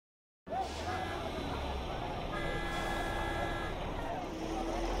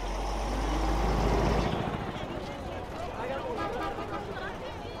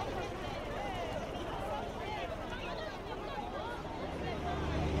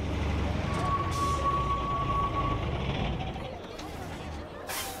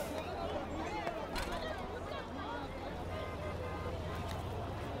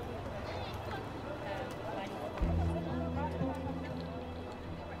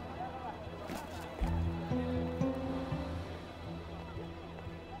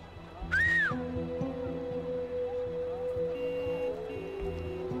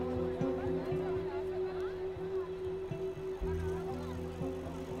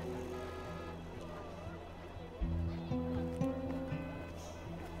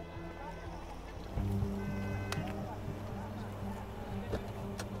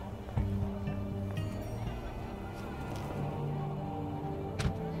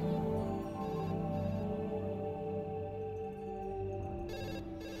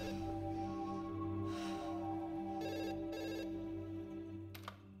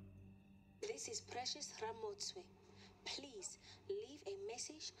Precious Ramotswe. Please leave a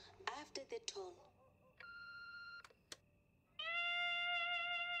message after the tone.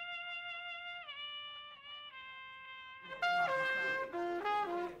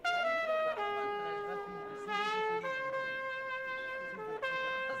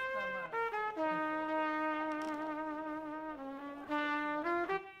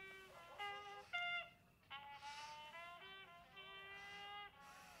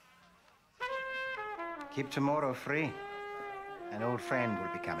 Keep tomorrow free. An old friend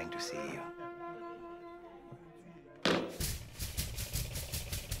will be coming to see you.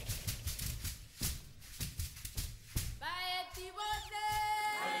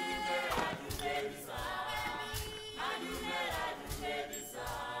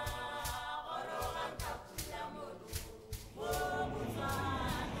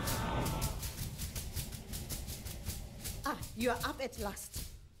 Ah, you are up at last.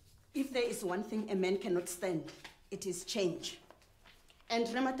 If there is one thing a man cannot stand, it is change. And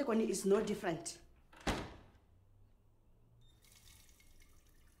Matekoni is no different.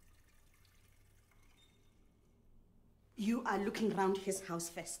 You are looking round his house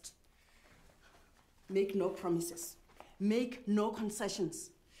first. Make no promises. Make no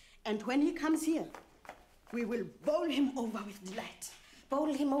concessions. And when he comes here, we will bowl him over with delight.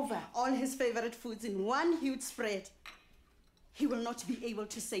 Bowl him over. All his favorite foods in one huge spread. He will not be able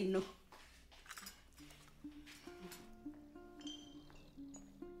to say no.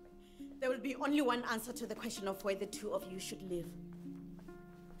 There will be only one answer to the question of where the two of you should live.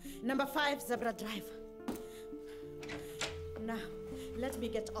 Number 5, Zebra Drive. Now, let me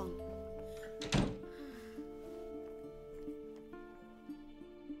get on.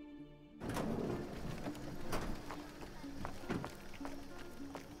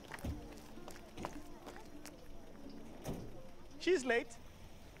 She's late.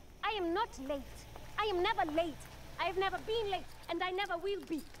 I am not late. I am never late. I have never been late, and I never will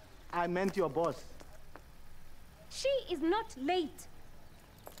be. I meant your boss. She is not late.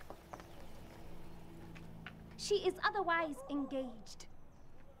 She is otherwise engaged.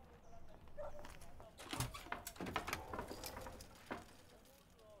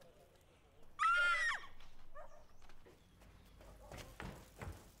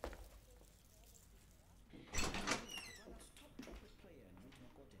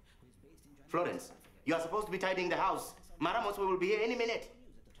 Florence, you are supposed to be tidying the house. Mma Ramotswe will be here any minute.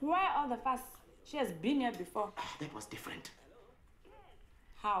 Why all the fuss? She has been here before. That was different.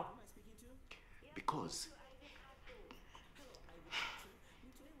 How? Because...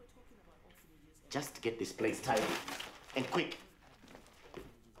 just get this place tidy. And quick.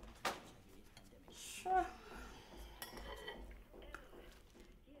 Sure.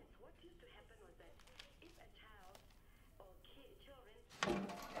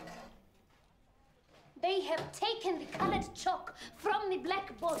 They have taken the colored chalk from the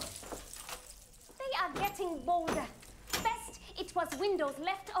blackboard. They are getting bolder. First, it was windows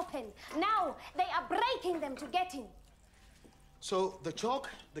left open. Now, they are breaking them to get in. So, the chalk,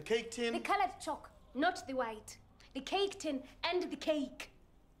 the cake tin... The colored chalk, not the white. The cake tin and the cake.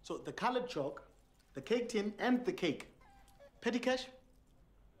 So, the colored chalk, the cake tin, and the cake. Petty cash?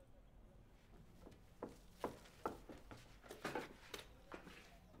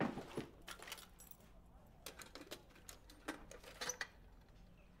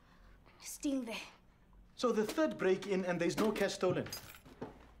 Still there. So the third break-in and there's no cash stolen.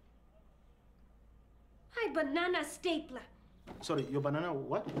 My banana stapler. Sorry, your banana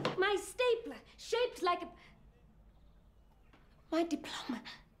what? My stapler, shaped like a... My diploma.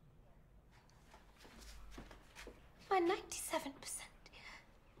 My 97%.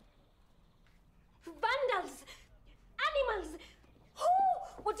 Vandals! Animals!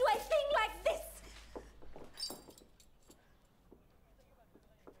 Who would do a thing like this?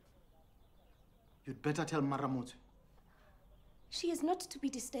 You'd better tell Mma Ramotswe. She is not to be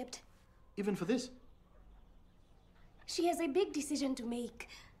disturbed. Even for this? She has a big decision to make.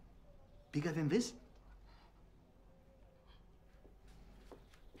 Bigger than this?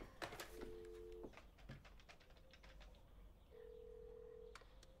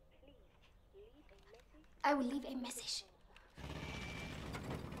 I will leave a message.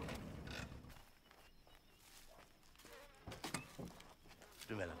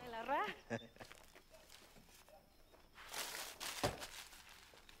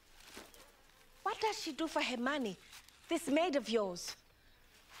 What does she do for her money? This maid of yours?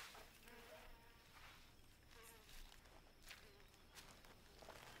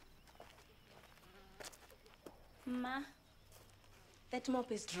 Ma, that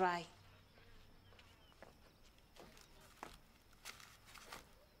mop is dry.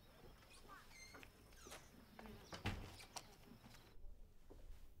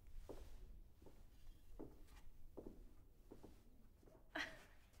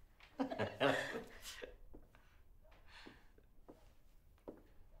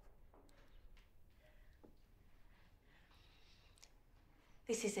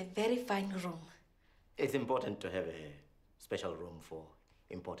 This is a very fine room. It's important to have a special room for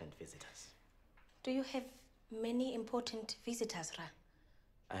important visitors. Do you have many important visitors, Ra?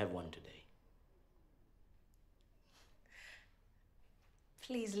 I have one today.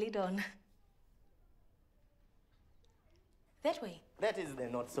 Please lead on. That way. That is the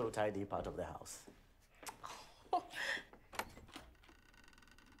not so tidy part of the house.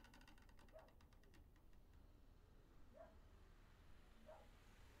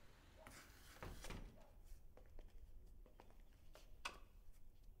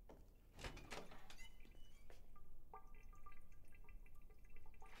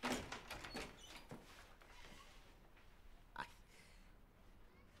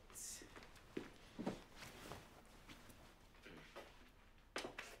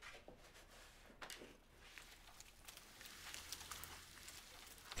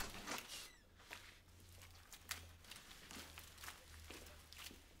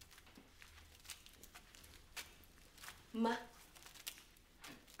 Ma.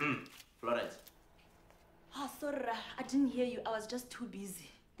 Florence. Oh, sorry, I didn't hear you. I was just too busy.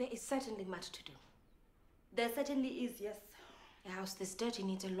 There is certainly much to do. There certainly is, yes. A house this dirty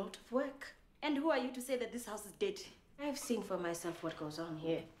needs a lot of work. And who are you to say that this house is dirty? I've seen for myself what goes on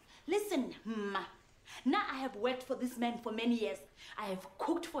here. Listen, Ma. Now I have worked for this man for many years. I have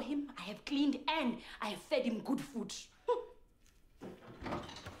cooked for him, I have cleaned, and I have fed him good food.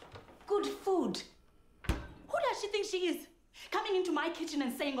 Good food? Who does she think she is? Coming into my kitchen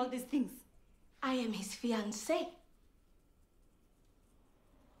and saying all these things. I am his fiancée.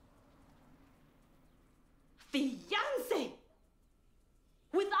 Fiancé?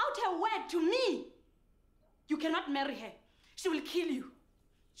 Without a word to me? You cannot marry her. She will kill you.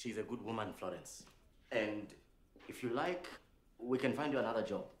 She's a good woman, Florence. And if you like, we can find you another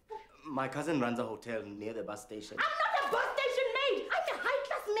job. My cousin runs a hotel near the bus station. I'm not a bus station maid. I'm a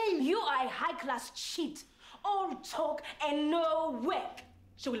high-class maid. You are a high-class cheat. All talk and no work.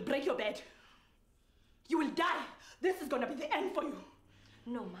 She will break your bed. You will die. This is gonna be the end for you.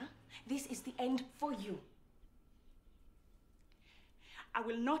 No, Ma. This is the end for you. I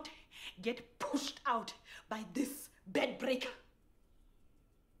will not get pushed out by this bed breaker.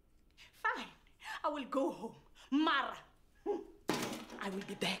 Fine. I will go home. Mara. I will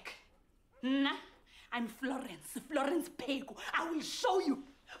be back. Nah, I'm Florence. Florence Pego. I will show you.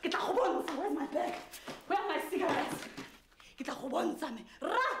 Get a where's my bag? Where are my cigarettes? Get a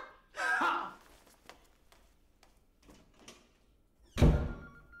Ra! Ha!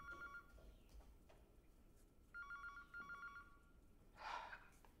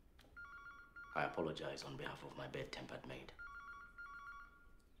 I apologize on behalf of my bad-tempered maid.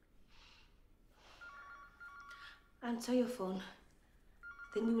 Answer your phone.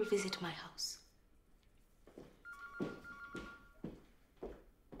 Then we will visit my house.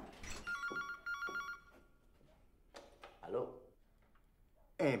 Hello?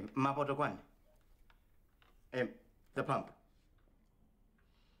 Mma Precious. The pump.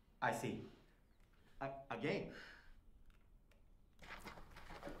 I see. Again?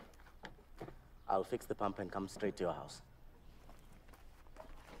 I'll fix the pump and come straight to your house.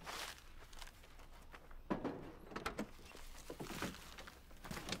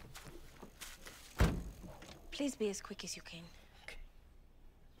 Please be as quick as you can.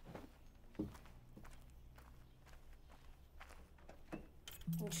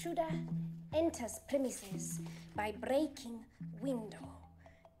 Intruder enters premises by breaking window.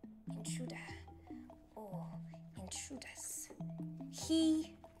 Intruder or intruders.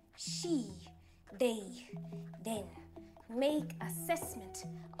 He, she, they then make assessment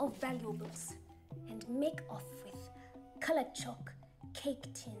of valuables and make off with colored chalk,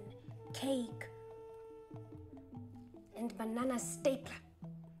 cake tin, cake, and banana stapler.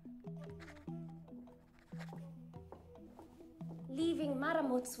 Leaving Mma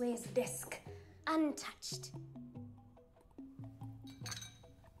Ramotswe's desk untouched.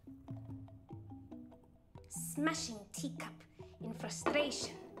 Smashing teacup in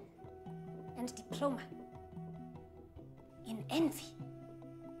frustration and diploma in envy.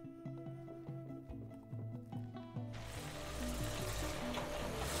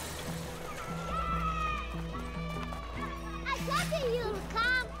 I thought you'll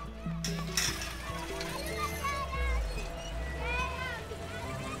come.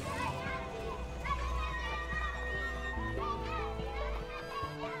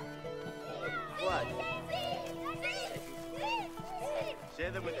 What?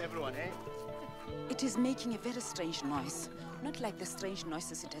 Share them with everyone, eh? It is making a very strange noise. Not like the strange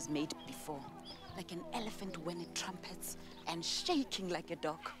noises it has made before. Like an elephant when it trumpets and shaking like a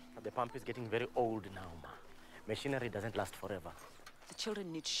dog. The pump is getting very old now, Ma. Machinery doesn't last forever. The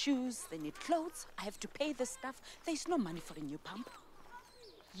children need shoes, they need clothes. I have to pay this stuff. There's no money for a new pump.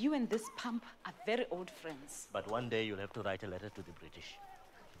 You and this pump are very old friends. But one day you'll have to write a letter to the British.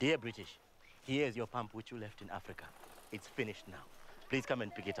 Dear British, here is your pump which you left in Africa. It's finished now. Please come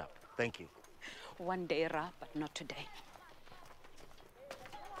and pick it up. Thank you. One day, Ra, but not today.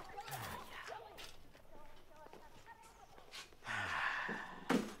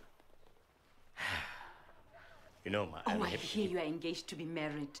 You know, Ma, I hear you are engaged to be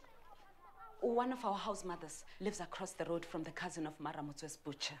married. One of our house mothers lives across the road from the cousin of Mma Ramotswe's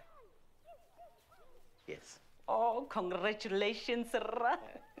butcher. Yes. Oh, congratulations, Ra.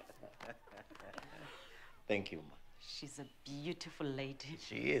 Thank you, Ma. She's a beautiful lady.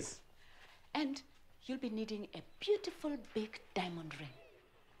 She is. And you'll be needing a beautiful big diamond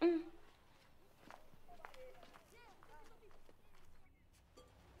ring.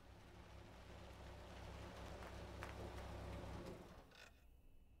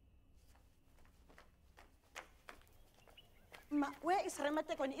 Ma, where is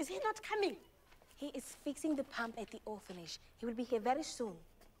Matekoni? Is he not coming? He is fixing the pump at the orphanage. He will be here very soon.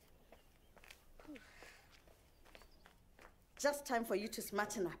 Just time for you to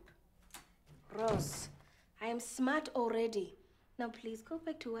smarten up. Rose, I am smart already. Now please go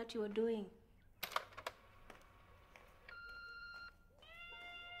back to what you were doing.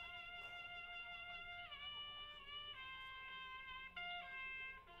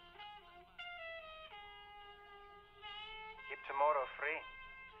 Keep tomorrow free.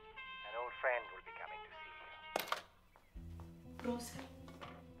 An old friend will be coming to see you. Rose,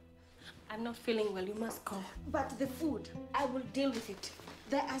 I'm not feeling well. You must go. But the food, I will deal with it.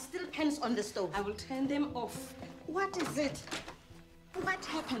 there are still pans on the stove. I will turn them off. What is it? What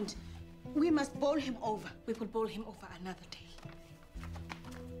happened? We must bowl him over. We will bowl him over another day.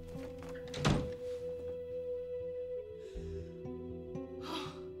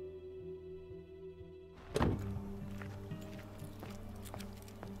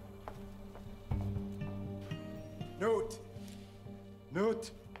 Note!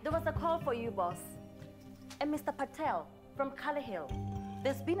 Note! There was a call for you, boss. And Mr. Patel from Color Hill.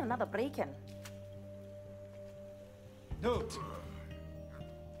 There's been another break-in. Note!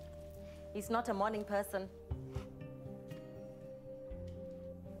 He's not a morning person.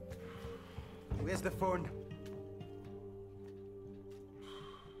 Where's the phone?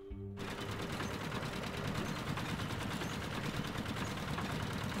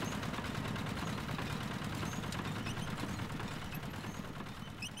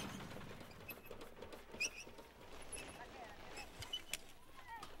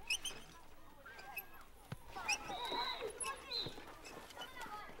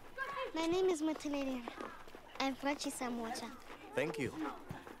 My name is Matilene. I've brought you some water. Thank you.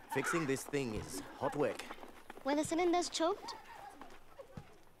 Fixing this thing is hot work. Were the cylinders choked?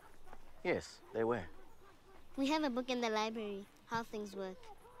 Yes, they were. We have a book in the library, How Things Work.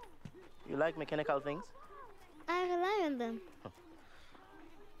 You like mechanical things? I rely on them.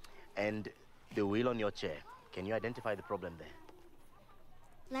 And the wheel on your chair. Can you identify the problem there?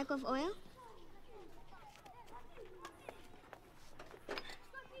 Lack of oil?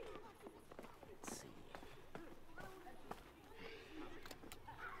 Let's see.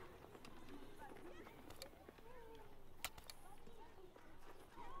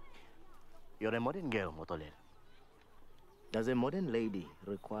 You're a modern girl, Motolel. Does a modern lady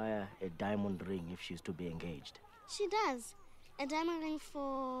require a diamond ring if she's to be engaged? She does. A diamond ring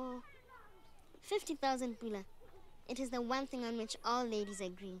for 50,000 pula. It is the one thing on which all ladies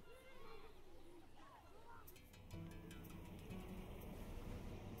agree.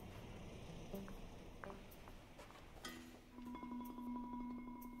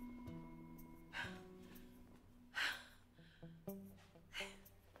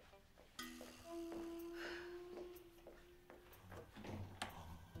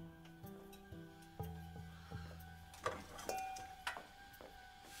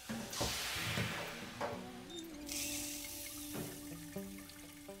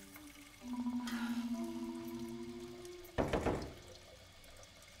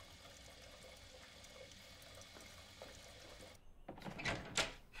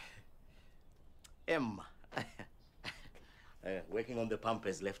 Mma. Working on the pump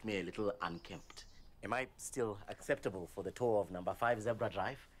has left me a little unkempt. Am I still acceptable for the tour of number 5 Zebra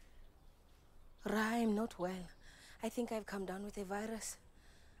Drive? I'm not well. I think I've come down with a virus.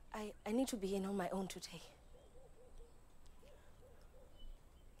 I need to be in on my own today.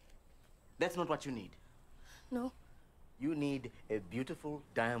 That's not what you need. No? You need a beautiful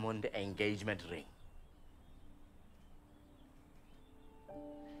diamond engagement ring.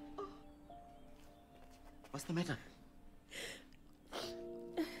 What's the matter?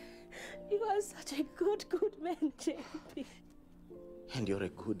 You are such a good man, JLB. And you're a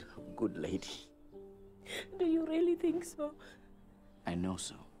good lady. Do you really think so? I know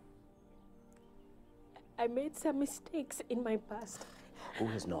so. I made some mistakes in my past. Who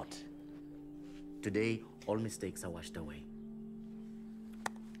has not? Today, all mistakes are washed away.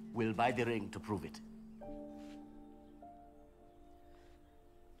 We'll buy the ring to prove it.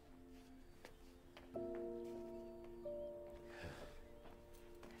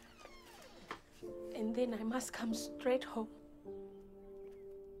 And then I must come straight home.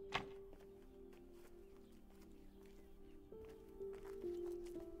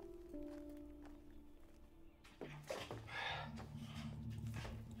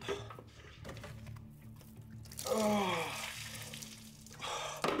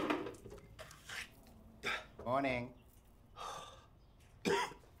 Morning.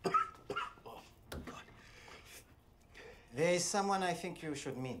 There is someone I think you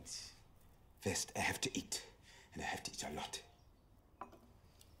should meet. First, I have to eat, and I have to eat a lot.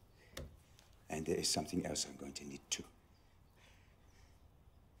 And there is something else I'm going to need too.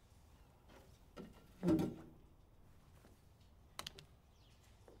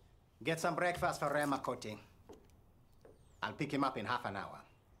 Get some breakfast for Ramakoti. I'll pick him up in half an hour.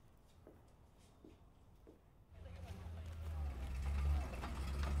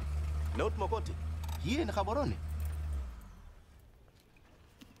 Note Makutsi, here in Gaborone.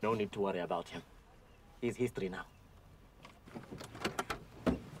 No need to worry about him. He's history now.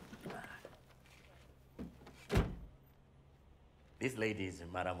 This lady is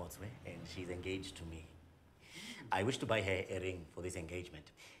Mma Ramotswe, and she's engaged to me. I wish to buy her a ring for this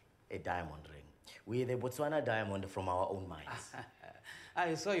engagement, a diamond ring, with a Botswana diamond from our own mines.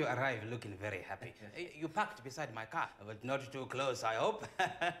 I saw you arrive looking very happy. You parked beside my car, but not too close, I hope.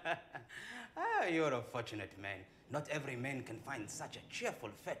 You're a fortunate man. Not every man can find such a cheerful,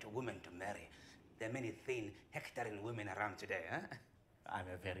 fat woman to marry. There are many thin, hectoring women around today, huh? I'm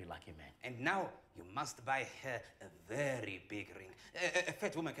a very lucky man. And now you must buy her a very big ring. A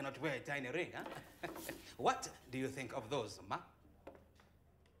fat woman cannot wear a tiny ring, huh? What do you think of those, Ma?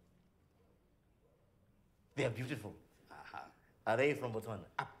 They are beautiful. Are they from Botswana?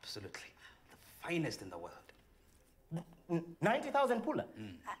 Absolutely. The finest in the world. 90,000 pula?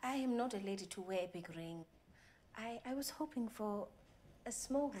 I am not a lady to wear a big ring. I was hoping for a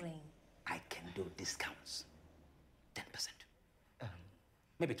small ring. I can do discounts. 10%.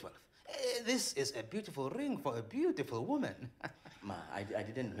 Maybe 12. This is a beautiful ring for a beautiful woman. Ma, I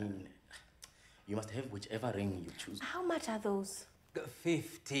didn't mean... You must have whichever ring you choose. How much are those?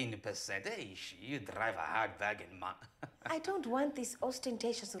 15%. Hey, you drive a hard bargain, Ma. I don't want this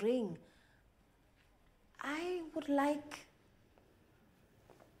ostentatious ring. I would like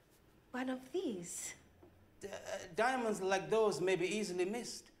one of these. Diamonds like those may be easily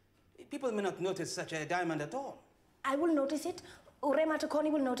missed. People may not notice such a diamond at all. I will notice it. JLB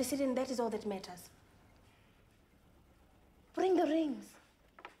Matekoni will notice it, and that is all that matters. Bring the rings.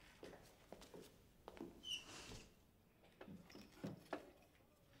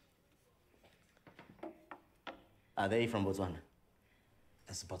 Are they from Botswana?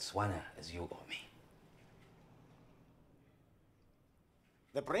 As Botswana as you or me.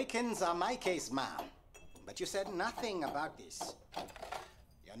 The break-ins are my case, Ma. But you said nothing about this.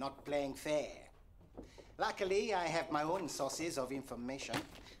 You're not playing fair. Luckily, I have my own sources of information.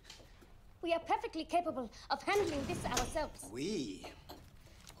 We are perfectly capable of handling this ourselves. We?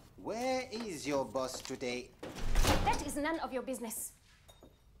 Where is your boss today? That is none of your business.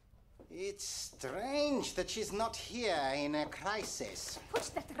 It's strange that she's not here in a crisis. Put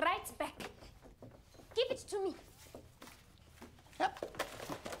that right back. Give it to me.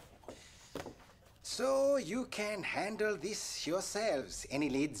 So you can handle this yourselves. Any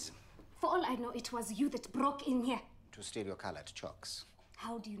leads? For all I know, it was you that broke in here. To steal your colored chalks.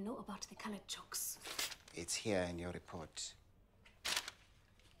 How do you know about the colored chalks? It's here in your report.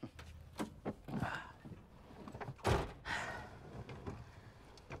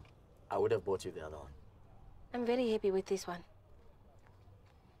 I would have bought you the other one. I'm very happy with this one.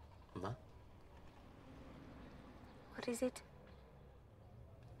 Ma? What is it?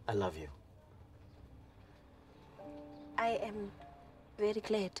 I love you. I am very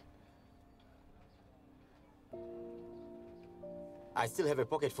glad. I still have a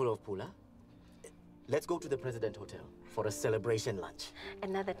pocket full of pula. Let's go to the President Hotel for a celebration lunch.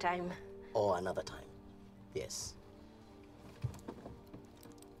 Another time. Or another time. Yes.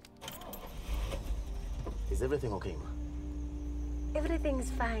 Is everything okay, Ma?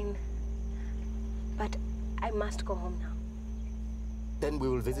 Everything's fine. But I must go home now. Then we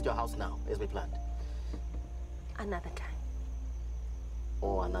will visit your house now, as we planned. Another time.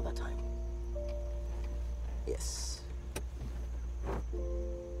 Or another time. Yes.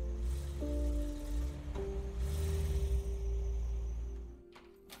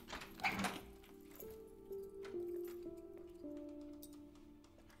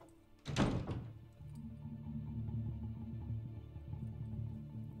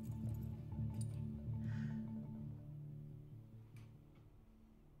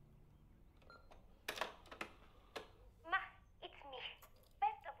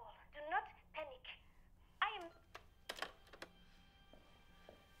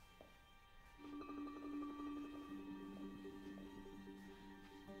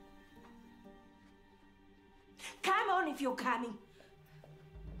 Come on if you're coming.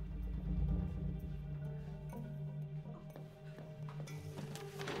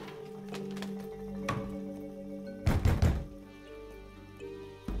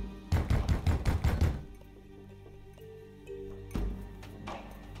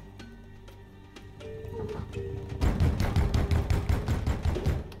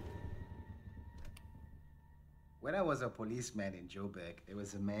 When I was a policeman in Joburg, there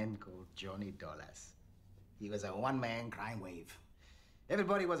was a man called Johnny Dollars. He was a one-man crime wave.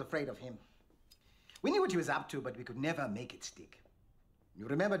 Everybody was afraid of him. We knew what he was up to, but we could never make it stick. You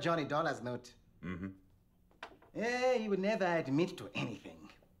remember Johnny Dollars' note? Mm-hmm. Yeah, he would never admit to anything.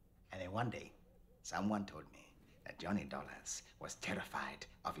 And then one day, someone told me that Johnny Dollars was terrified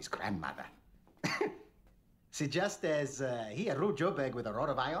of his grandmother. See, just as he had ruled Joburg with a rod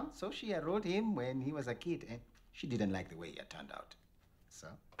of iron, so she had ruled him when he was a kid, and she didn't like the way he had turned out. So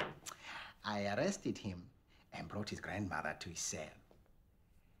I arrested him and brought his grandmother to his cell.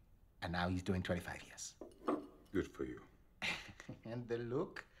 And now he's doing 25 years. Good for you. And the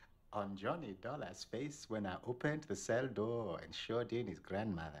look on Johnny Dollar's face when I opened the cell door and showed in his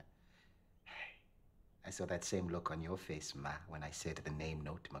grandmother. I saw that same look on your face, Ma, when I said the name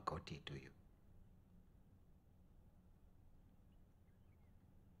note Makutsi to you.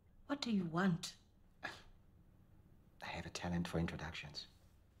 What do you want? I have a talent for introductions.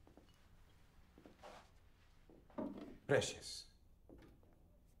 Precious.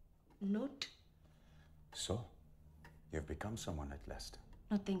 Not. So, you've become someone at last.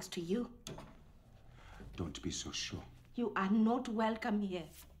 Not thanks to you. Don't be so sure. You are not welcome here.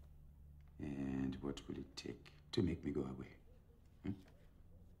 And what will it take to make me go away? Hmm?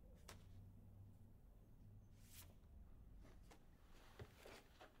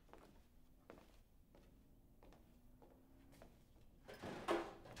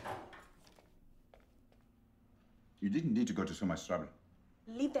 You didn't need to go to so much trouble.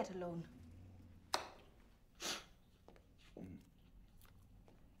 Leave that alone.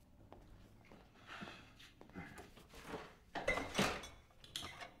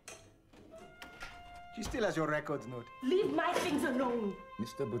 She still has your records note. Leave my things alone.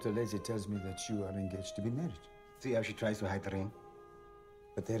 Mr. Buthelezi tells me that you are engaged to be married. See how she tries to hide the ring?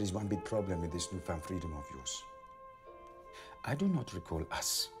 But there is one big problem with this newfound freedom of yours. I do not recall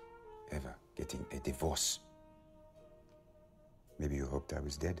us ever getting a divorce. Maybe you hoped I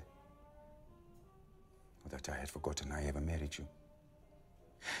was dead. Or that I had forgotten I ever married you.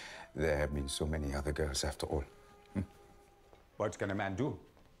 There have been so many other girls after all. What can a man do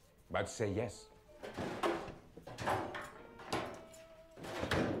but say yes?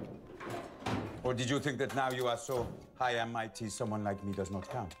 Or did you think that now you are so high and mighty, someone like me does not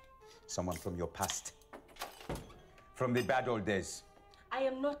count? Someone from your past. From the bad old days. I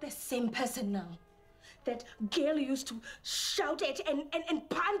am not the same person now. That girl used to shout at and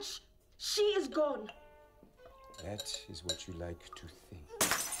punch, she is gone. That is what you like to think.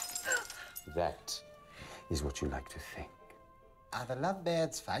 That is what you like to think. Are the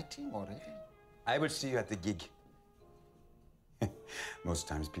lovebirds fighting already? I will see you at the gig. Most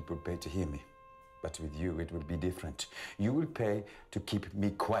times people pay to hear me. But with you, it will be different. You will pay to keep me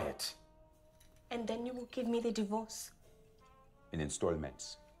quiet. And then you will give me the divorce. In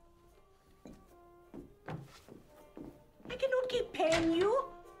installments. I cannot keep paying you.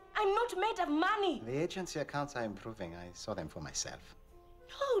 I'm not made of money. The agency accounts are improving. I saw them for myself.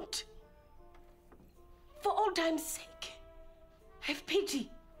 Don't. For old time's sake, have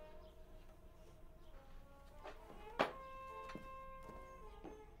pity.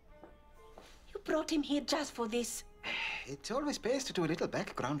 You brought him here just for this. It always pays to do a little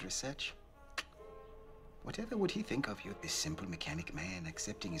background research. Whatever would he think of you, this simple mechanic man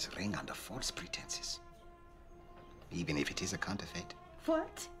accepting his ring under false pretenses? Even if it is a counterfeit.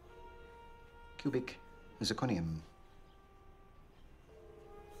 What? Cubic zirconium.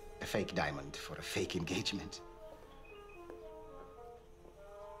 A fake diamond for a fake engagement.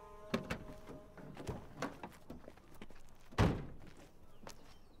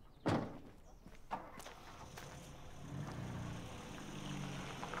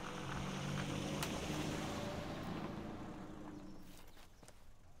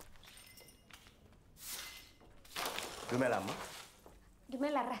 Dumela, Ma.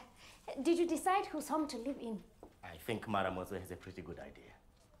 Dumela, Ra. Did you decide whose home to live in? I think Mma Ramotswe has a pretty good idea.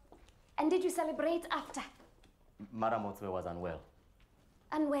 And did you celebrate after? Mma Ramotswe was unwell.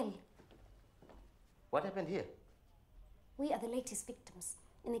 Unwell. What happened here? We are the latest victims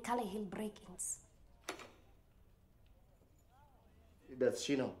in the Color Hill break-ins. Does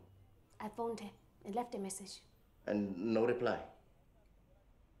she know? I phoned her and left a message. And no reply?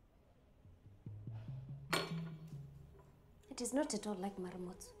 It is not at all like Mma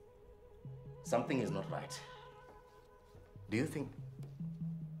Ramotswe. Something is not right. Do you think?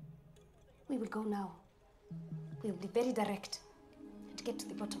 We will go now. We will be very direct and get to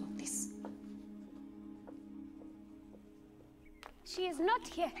the bottom of this. She is not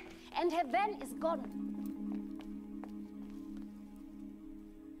here, and her van is gone.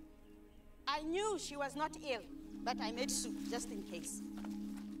 I knew she was not ill, but I made soup just in case.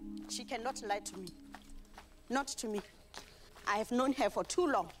 She cannot lie to me. Not to me. I have known her for too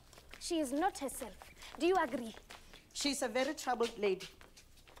long. She is not herself. Do you agree? She's a very troubled lady.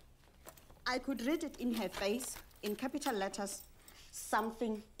 I could read it in her face, in capital letters.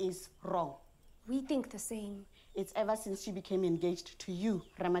 Something is wrong. We think the same. It's ever since she became engaged to you,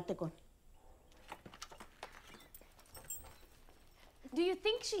 Ramatekoni. Do you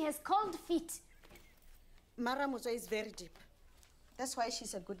think she has cold feet? Mma Ramotswe is very deep. That's why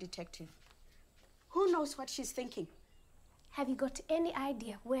she's a good detective. Who knows what she's thinking? Have you got any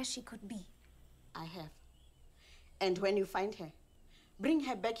idea where she could be? I have. And when you find her, bring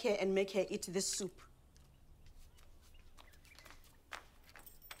her back here and make her eat this soup.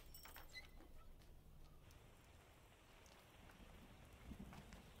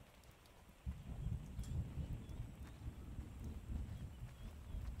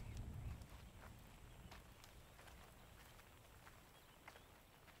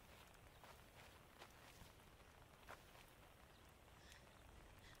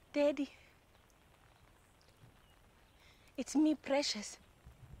 Daddy, it's me, Precious.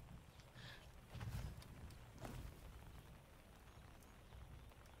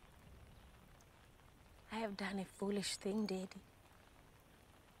 I have done a foolish thing, Daddy.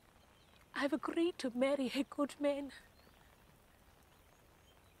 I've agreed to marry a good man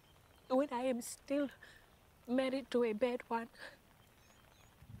when I am still married to a bad one.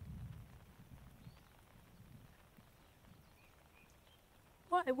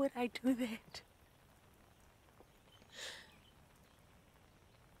 Why would I do that?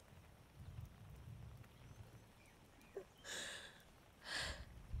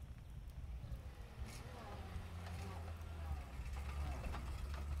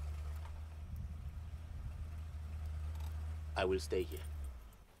 I will stay here.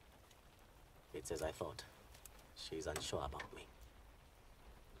 It's as I thought. She's unsure about me.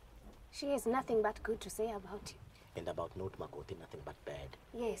 She has nothing but good to say about you. And about Note Makoti, nothing but bad.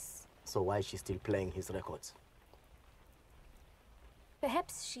 Yes. So why is she still playing his records?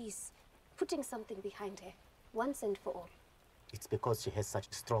 Perhaps she's putting something behind her, once and for all. It's because she has such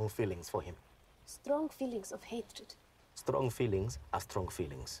strong feelings for him. Strong feelings of hatred. Strong feelings are strong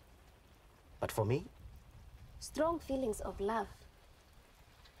feelings. But for me? Strong feelings of love.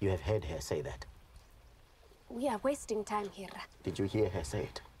 You have heard her say that. We are wasting time here. Did you hear her say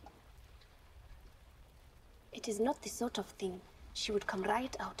it? It is not the sort of thing she would come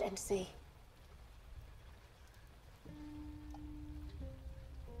right out and say.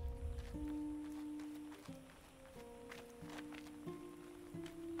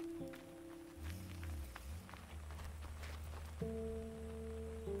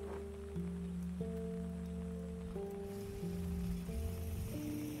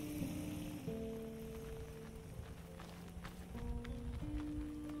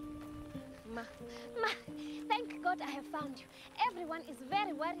 Ma, thank God I have found you. Everyone is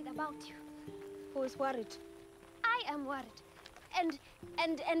very worried about you. Who is worried? I am worried. And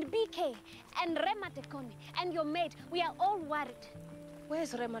BK, and Mma Matekoni, and your maid, we are all worried.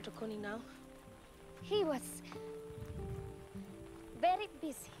 Where's Mma Matekoni now? He was very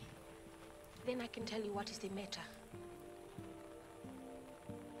busy. Then I can tell you what is the matter.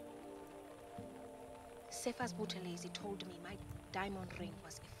 Cephas Buthelezi told me my diamond ring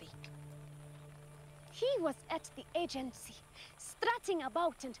was a fake. He was at the agency, strutting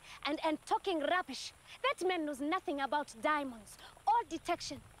about and talking rubbish. That man knows nothing about diamonds or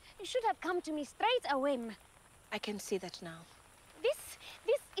detection. You should have come to me straight away, Ma. I can see that now. This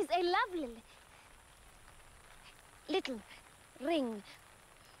is a lovely little ring.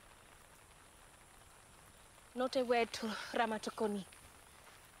 Not a word to Mma Matekoni.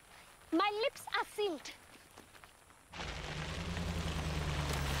 My lips are sealed.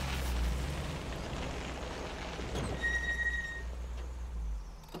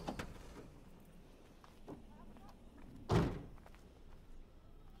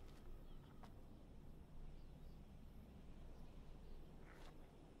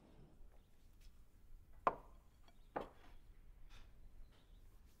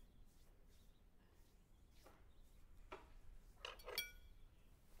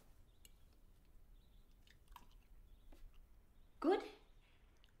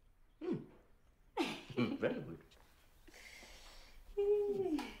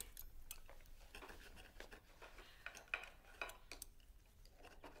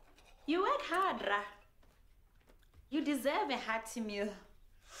 You work hard, Ra. You deserve a hearty meal.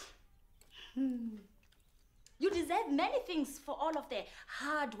 You deserve many things for all of the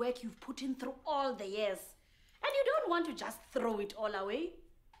hard work you've put in through all the years. And you don't want to just throw it all away.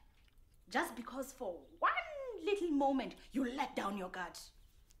 Just because for one little moment you let down your guard.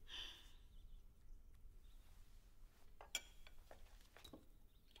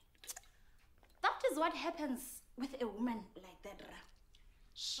 That is what happens with a woman like that, Ra.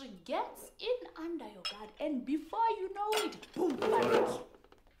 She gets in under your guard, and before you know it, boom, Florence.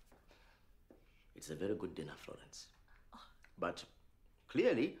 It's a very good dinner, Florence. But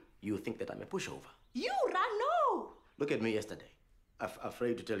clearly, you think that I'm a pushover. You, Ra, no! Look at me yesterday.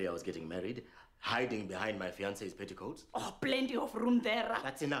 Afraid to tell you I was getting married, hiding behind my fiancé's petticoats. Oh, plenty of room there, Ra.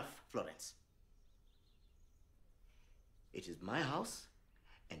 That's enough, Florence. It is my house,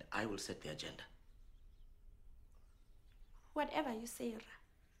 and I will set the agenda. Whatever you say, Ra.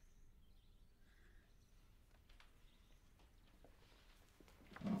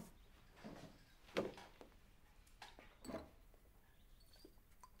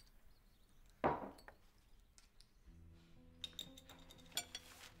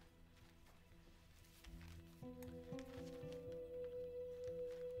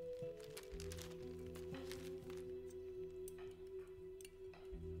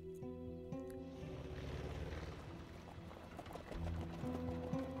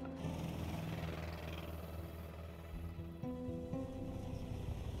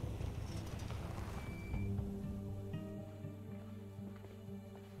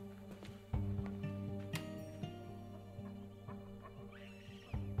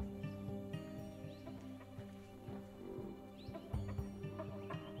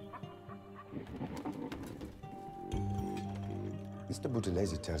 Mr.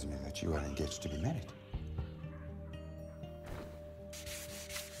 Buthelezi tells me that you are engaged to be married.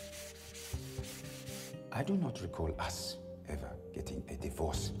 I do not recall us ever getting a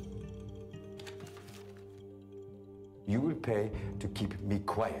divorce. You will pay to keep me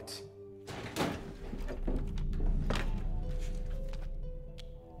quiet.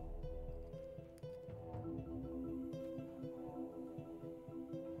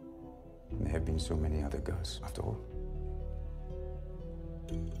 There have been so many other girls, after all.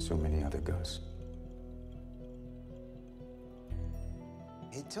 So many other girls.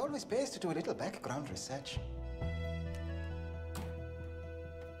 It always pays to do a little background research.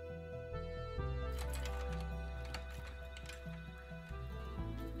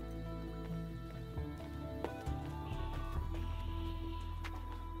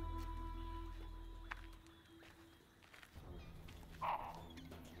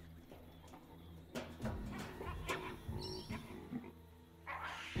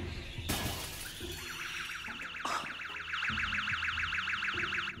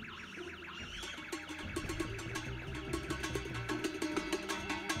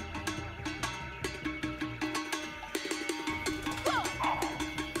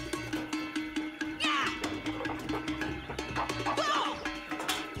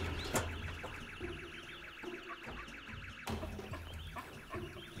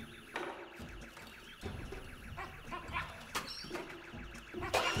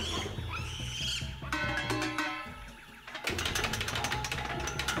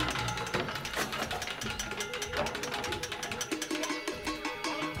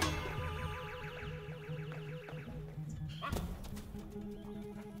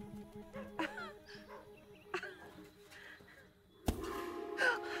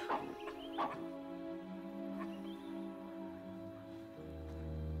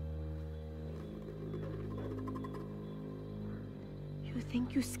 You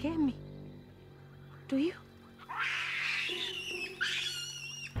think you scare me? Do you?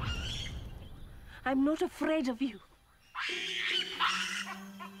 I'm not afraid of you.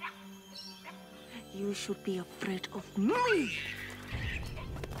 You should be afraid of me.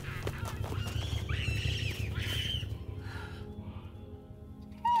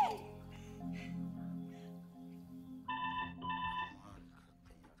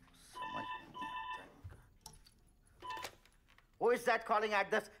 Who is that calling at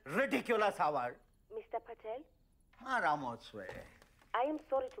this ridiculous hour? Mr. Patel, Mma Ramotswe. I am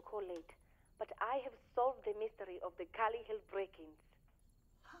sorry to call late, but I have solved the mystery of the Kali Hill break-ins.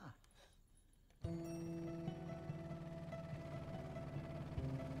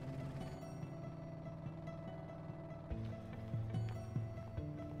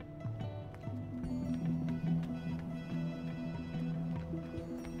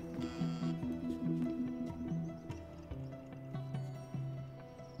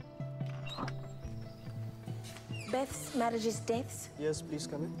 Beth's marriage's deaths? Yes, please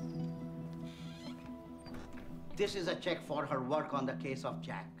come in. This is a check for her work on the case of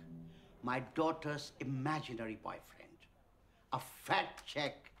Jack, my daughter's imaginary boyfriend. A fat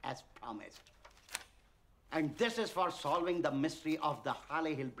check as promised. And this is for solving the mystery of the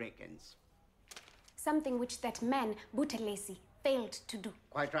Harley Hill break-ins. Something which that man, Buthelezi, failed to do.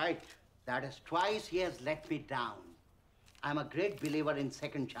 Quite right. That is twice he has let me down. I'm a great believer in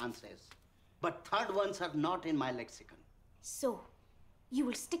second chances, but third ones are not in my lexicon. So, you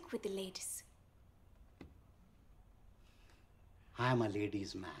will stick with the ladies. I'm a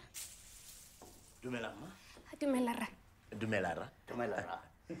ladies' man. Dumelama? Dumelara. Dumelara? Dumelara.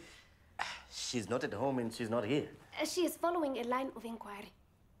 She's not at home and she's not here. She is following a line of inquiry.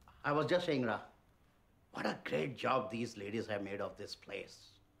 I was just saying, Ra, what a great job these ladies have made of this place.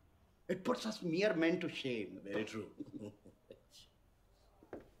 It puts us mere men to shame. Very true.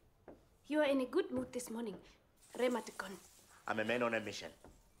 You are in a good mood this morning, Matekoni. I'm a man on a mission.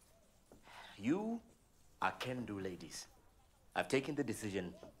 You are can-do ladies. I've taken the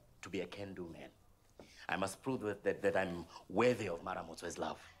decision to be a can-do man. I must prove that I'm worthy of Mma Ramotswe's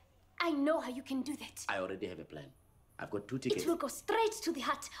love. I know how you can do that. I already have a plan. I've got 2 tickets. It will go straight to the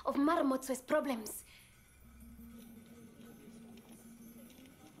heart of Mma Ramotswe's problems.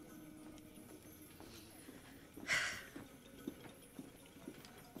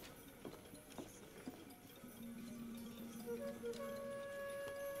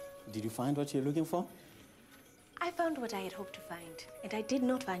 Did you find what you're looking for? I found what I had hoped to find, and I did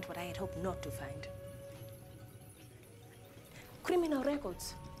not find what I had hoped not to find. Criminal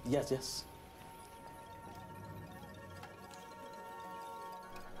records. Yes, yes.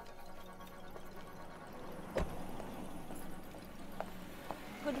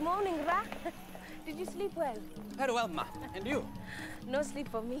 Good morning, Ra. Did you sleep well? Very well, Ma. And you? No sleep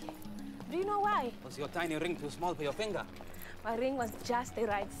for me. Do you know why? Was your tiny ring too small for your finger? My ring was just the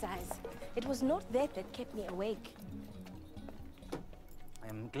right size. It was not that kept me awake. I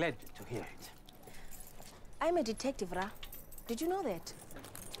am glad to hear it. I'm a detective, Ra. Did you know that?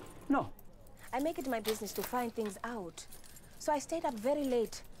 No. I make it my business to find things out. So I stayed up very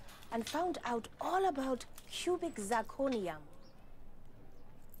late and found out all about cubic zirconium.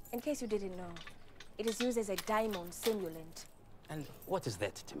 In case you didn't know, it is used as a diamond simulant. And what is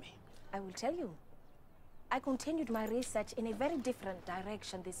that to me? I will tell you. I continued my research in a very different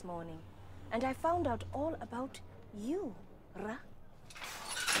direction this morning, and I found out all about you, Ra.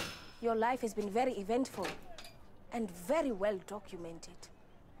 Your life has been very eventful and very well documented.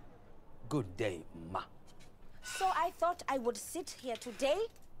 Good day, Ma. So I thought I would sit here today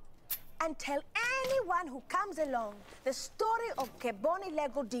and tell anyone who comes along the story of Keboni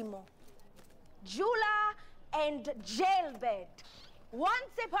Lego Dimo, Jula and Jailbed.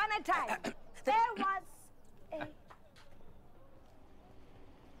 Once upon a time, there was a...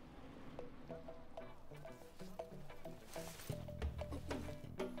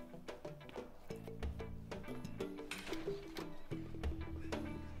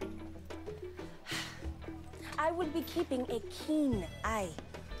 I will be keeping a keen eye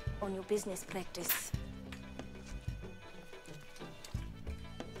on your business practice.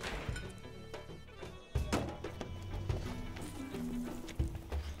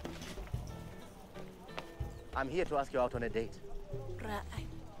 I'm here to ask you out on a date. Right.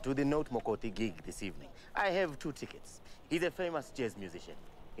 To the Note Mokoti gig this evening. I have 2 tickets. He's a famous jazz musician,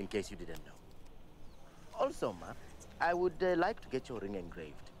 in case you didn't know. Also, Ma, I would like to get your ring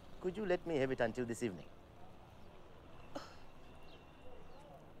engraved. Could you let me have it until this evening?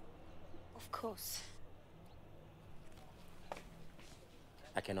 Of course.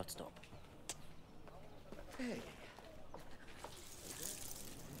 I cannot stop. Hey.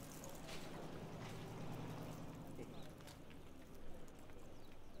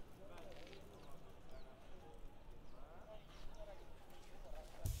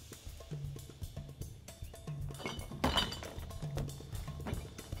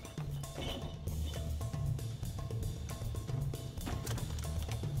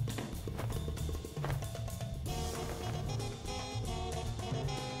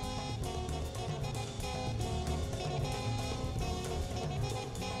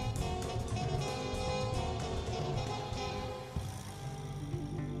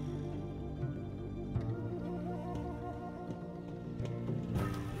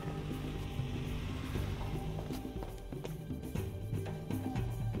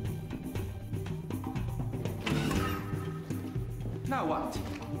 Now what?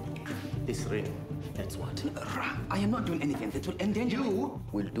 This ring, that's what. I am not doing anything that will endanger you. You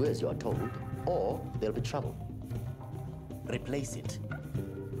will do as you are told, or there'll be trouble. Replace it.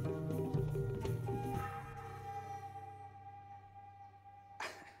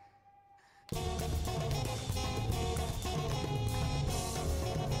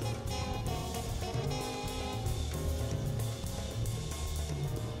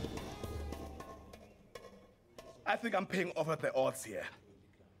 I think I'm paying over the odds here.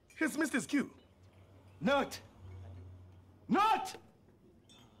 He's missed his cue. Note! Note!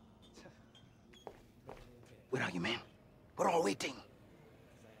 Where are you, man? We're all waiting.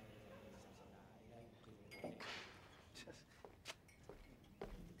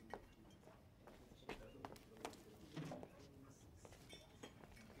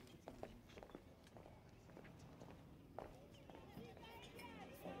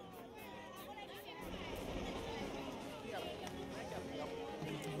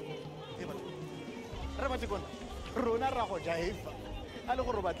 Rona ra go jaifa. A le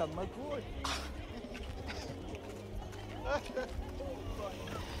gore batla Makutsi.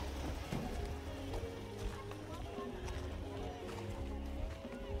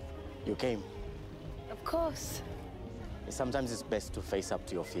 You came. Of course. Sometimes it's best to face up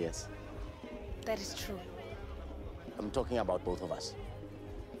to your fears. That is true. I'm talking about both of us.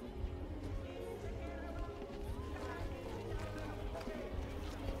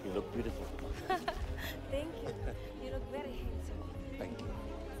 You look beautiful. Thank you. You look very handsome. Thank you.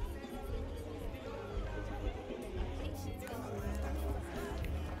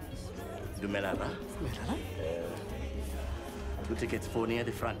 Dumelara. 2 tickets for near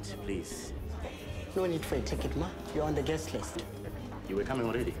the front, please. No need for a ticket, Ma. You're on the guest list. You were coming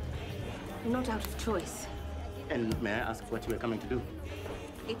already? Not out of choice. And may I ask what you were coming to do?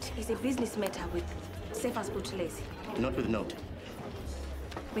 It is a business matter with Cephas Buthelezi. Not with Note.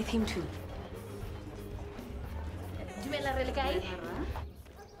 With him too.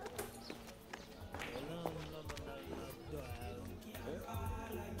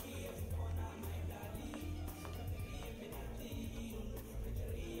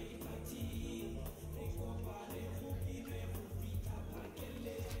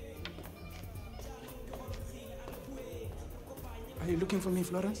 Are you looking for me,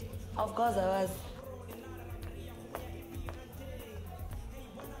 Florence? Of course I was.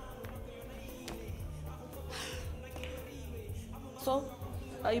 So,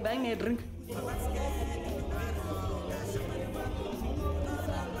 are you buying me a drink?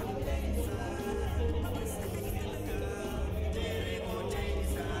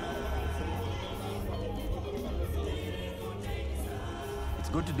 It's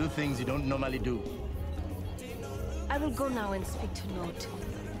good to do things you don't normally do. I will go now and speak to Note.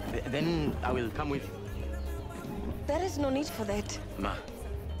 Then I will come with you. There is no need for that. Ma,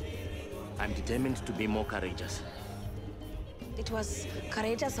 I'm determined to be more courageous. It was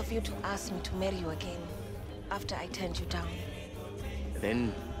courageous of you to ask me to marry you again after I turned you down.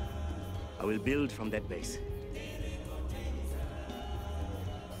 Then I will build from that base.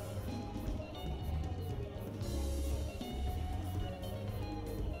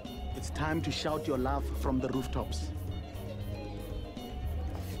 It's time to shout your love from the rooftops.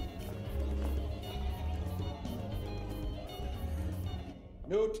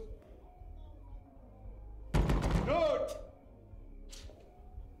 Note! Note!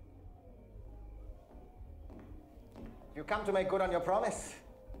 You come to make good on your promise.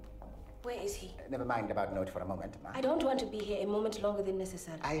 Where is he? Never mind about Note for a moment, Ma. I don't want to be here a moment longer than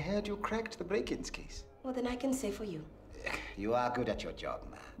necessary. I heard you cracked the break-ins case. Well, then I can say for you. You are good at your job,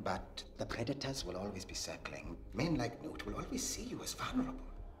 Ma. But the predators will always be circling. Men like Note will always see you as vulnerable.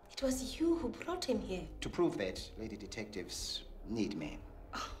 It was you who brought him here. To prove that, lady detectives need men.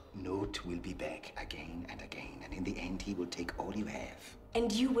 Note will be back again and again, and in the end, he will take all you have. And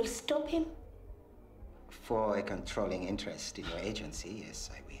you will stop him? For a controlling interest in your agency, yes,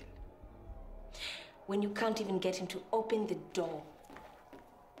 I will. When you can't even get him to open the door.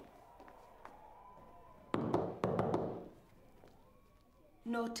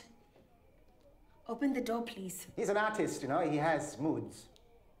 Note. Open the door, please. He's an artist, you know, he has moods.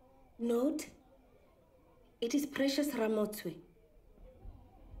 Note. It is Precious Ramotswe.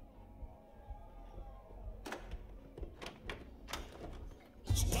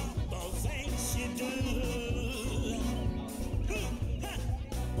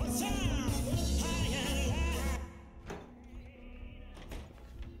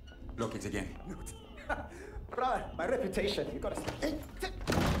 Lock it again. Brother, my reputation, you gotta...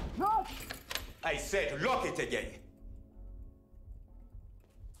 No! I said lock it again.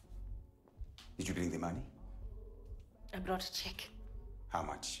 Did you bring the money? I brought a check. How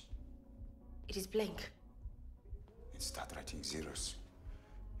much? It is blank. And start writing zeros.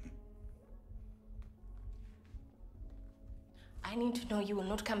 I need to know you will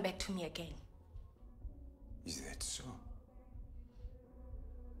not come back to me again. Is that so?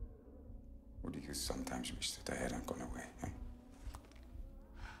 Or do you sometimes wish that I hadn't gone away? Huh?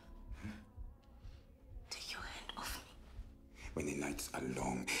 Take your hand off me. When the nights are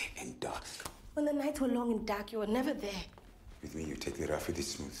long and dark, When the nights were long and dark, you were never there. With me, you take the rough with the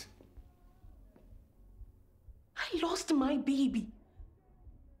smooth. I lost my baby.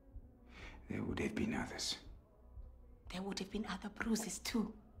 There would have been others. There would have been other bruises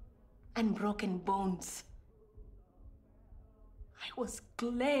too. And broken bones. I was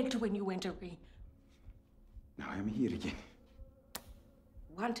glad when you went away. Now I'm here again.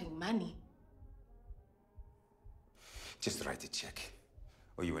 Wanting money. Just write a check,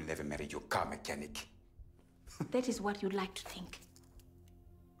 or you will never marry your car mechanic. That is what you'd like to think.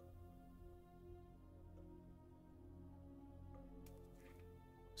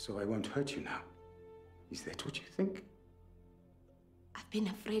 So I won't hurt you now. Is that what you think? I've been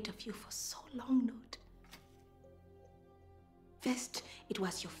afraid of you for so long, Nod. First, it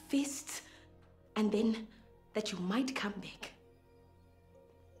was your fists, and then that you might come back.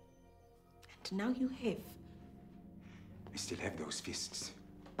 And now you have. I still have those fists.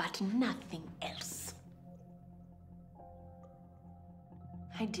 But nothing else.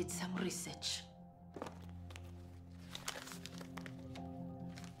 I did some research.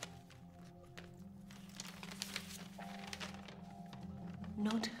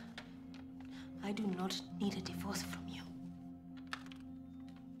 Nod, I do not need a divorce from you.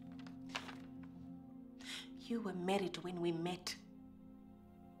 You were married when we met.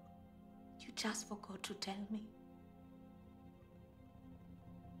 You just forgot to tell me.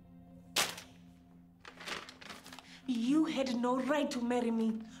 You had no right to marry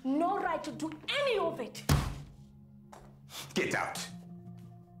me. No right to do any of it. Get out!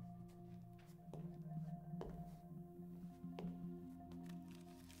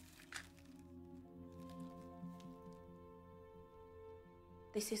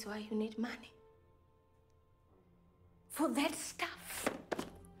 This is why you need money. For that stuff.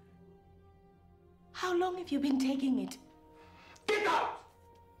 How long have you been taking it? Get out!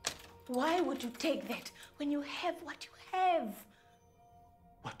 Why would you take that when you have what you have?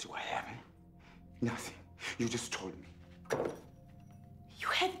 What do I have? Nothing. You just told me. You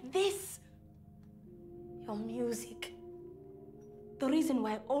had this. Your music. The reason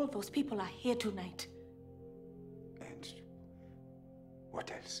why all those people are here tonight. And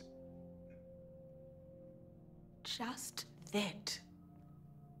what else? Just that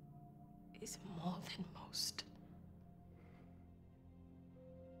is more than most.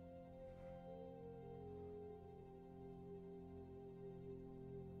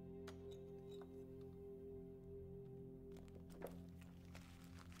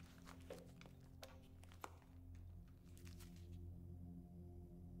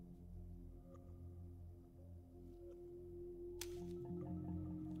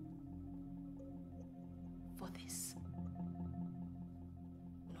 For this,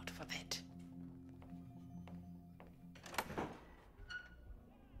 not for that.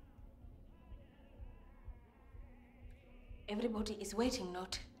 Everybody is waiting,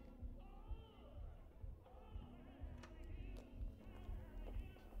 not.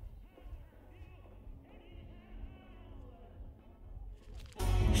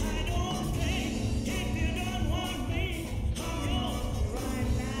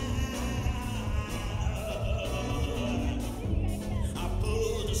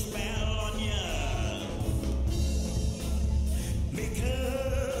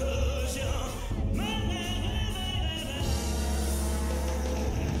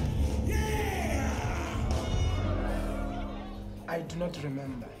 I do not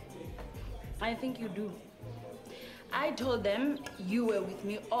remember. I think you do. I told them you were with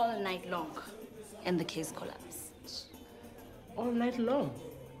me all night long, and the case collapsed. All night long?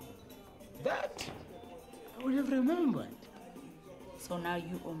 That I would have remembered. So now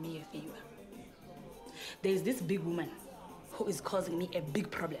you owe me a favor. There's this big woman who is causing me a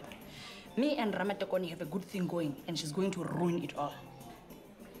big problem. Me and Mma Precious have a good thing going, and she's going to ruin it all.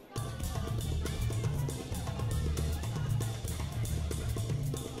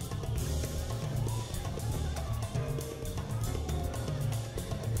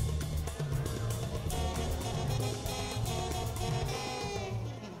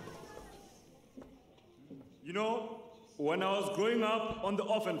 You know, when I was growing up on the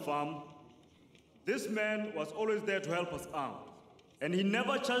orphan farm, this man was always there to help us out. And he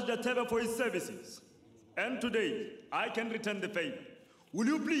never charged a tabber for his services. And today, I can return the favor. Will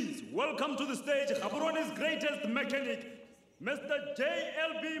you please welcome to the stage Gaborone greatest mechanic, Mr.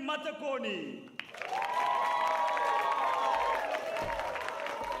 JLB Matekoni.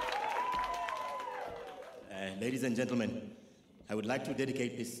 Ladies and gentlemen, I would like to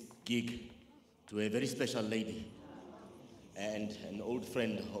dedicate this gig to a very special lady and an old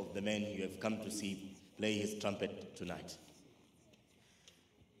friend of the man you have come to see play his trumpet tonight.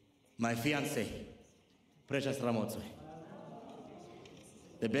 My fiancée, Precious Ramotswe.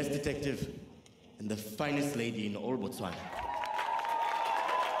 The best detective and the finest lady in all Botswana.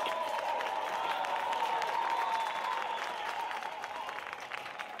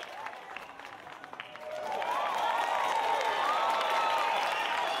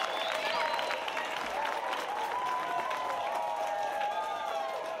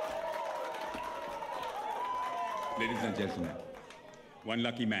 Ladies and gentlemen, one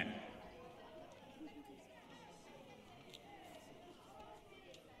lucky man.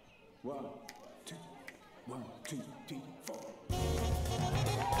 One, two, three, four.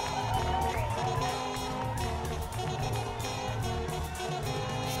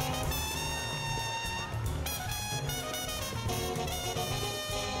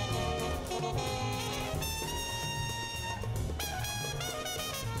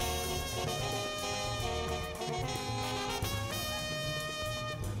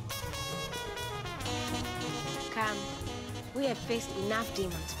 Come, we have faced enough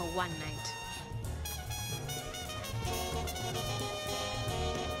demons for one night.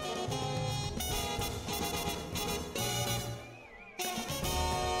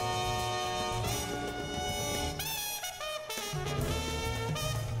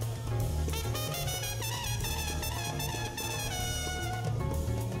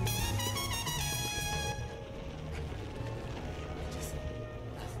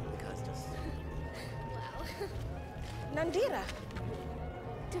 Nandira.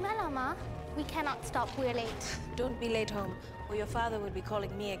 Dumelama, we cannot stop. We're late. Don't be late home, or your father will be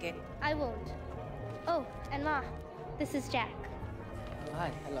calling me again. I won't. Oh, and Ma, this is Jack.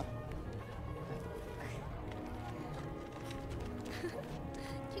 Hi, hello.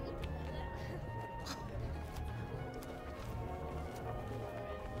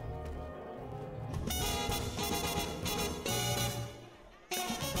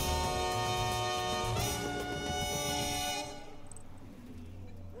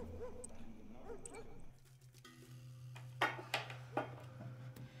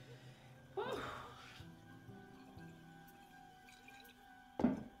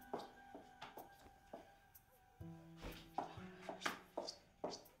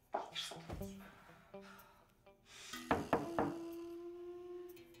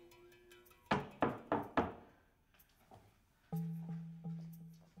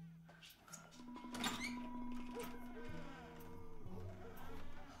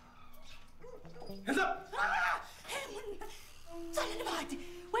 Hands up!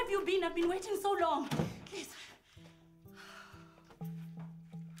 Where have you been? I've been waiting so long. Please.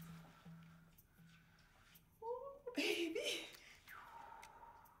 Oh, baby.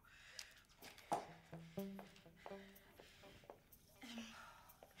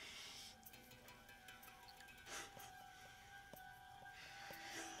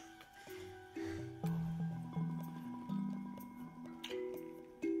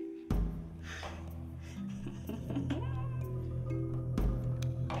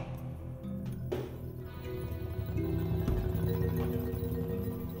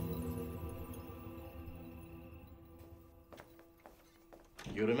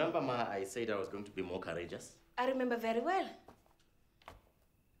 You remember, Ma, I said I was going to be more courageous? I remember very well.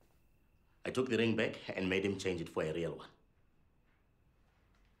 I took the ring back and made him change it for a real one.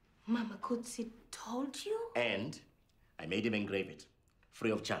 Mama Makutsi told you? And I made him engrave it, free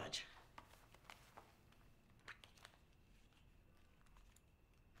of charge.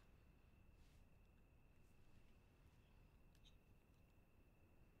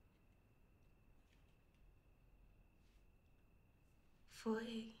 For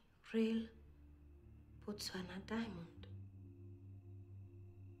a real Botswana diamond.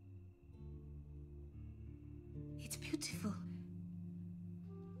 It's beautiful.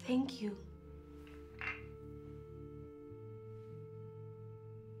 Thank you.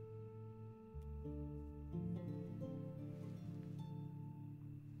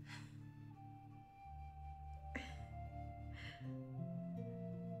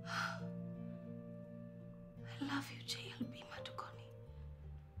 I love you, JLB Matekoni.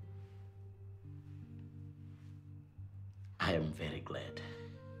 I am very glad.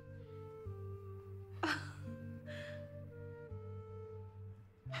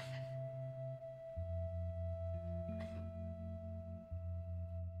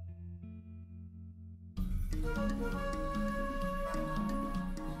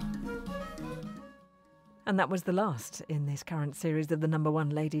 And that was the last in this current series of the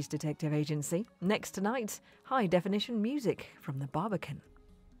 #1 Ladies Detective Agency. Next tonight, high-definition music from the Barbican.